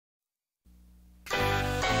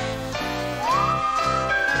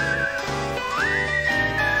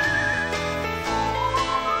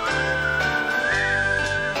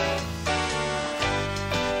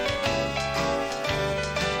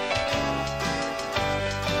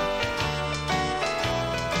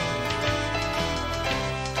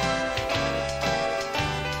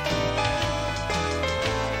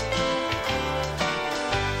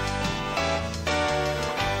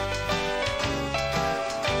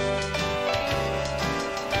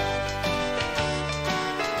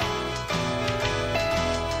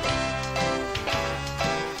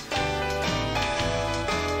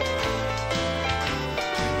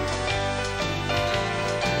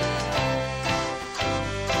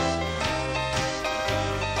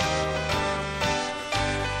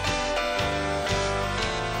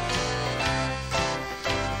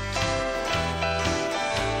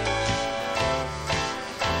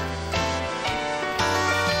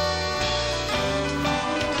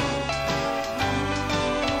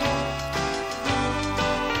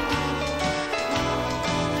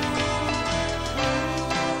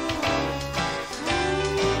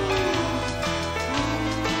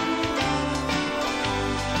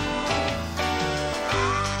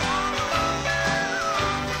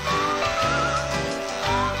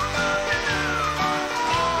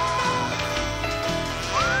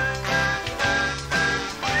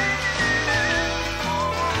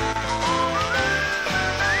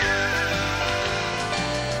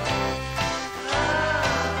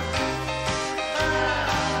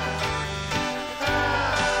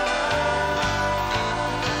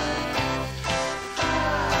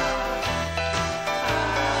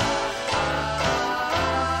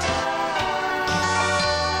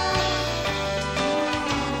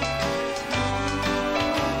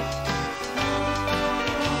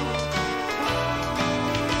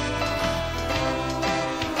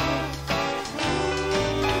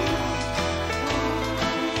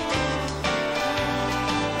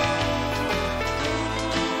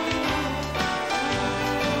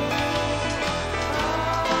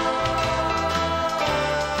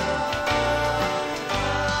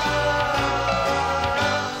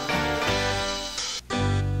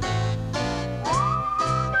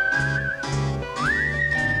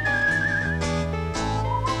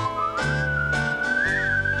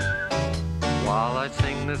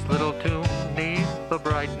sing this little tune neath the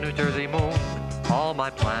bright New Jersey moon, all my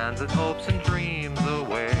plans and hopes and dreams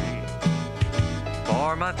away.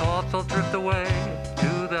 For my thoughts will drift away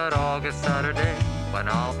to that August Saturday when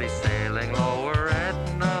I'll be sailing lower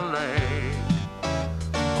Etna Lake.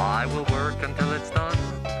 I will work until it's done,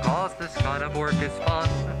 'cause this kind of work is fun,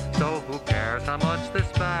 so who cares how much this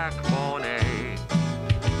backbone aches?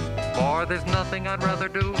 For there's nothing I'd rather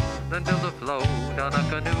do than build a float on a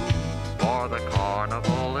canoe for the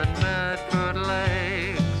carnival in Medford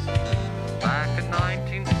Lakes. Back in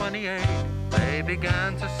 1928, they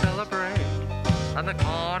began to celebrate, and the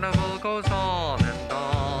carnival goes on and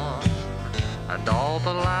on. And all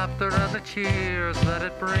the laughter and the cheers that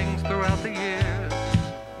it brings throughout the years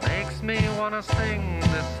makes me want to sing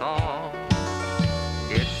this song.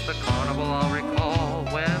 It's the carnival I'll recall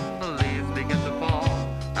when the leaves begin to fall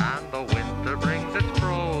and the winter brings its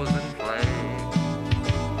frozen flakes.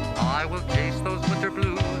 I will chase those winter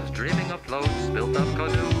blues, dreaming of floats, built up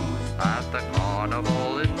canoes at the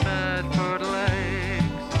carnival in Medford Lakes.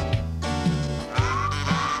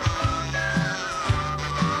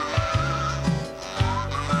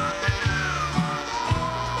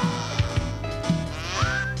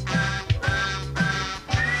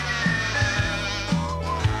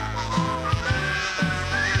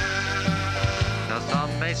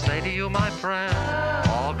 May say to you, my friend,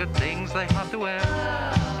 all good things they have to end,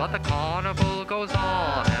 but the carnival goes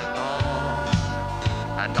on and on.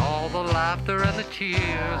 And all the laughter and the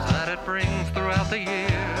cheers that it brings throughout the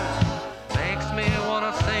years makes me want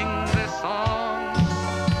to sing this song.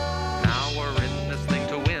 Now we're in this thing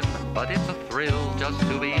to win, but it's a thrill just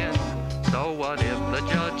to be in. So what if the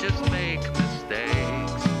judges make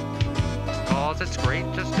mistakes? 'Cause it's great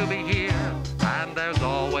just to be here, and there's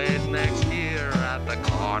always next year at the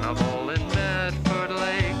carnival in Medford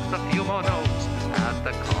Lakes. A few more notes at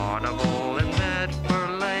the carnival in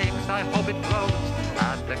Medford Lakes. I hope it floats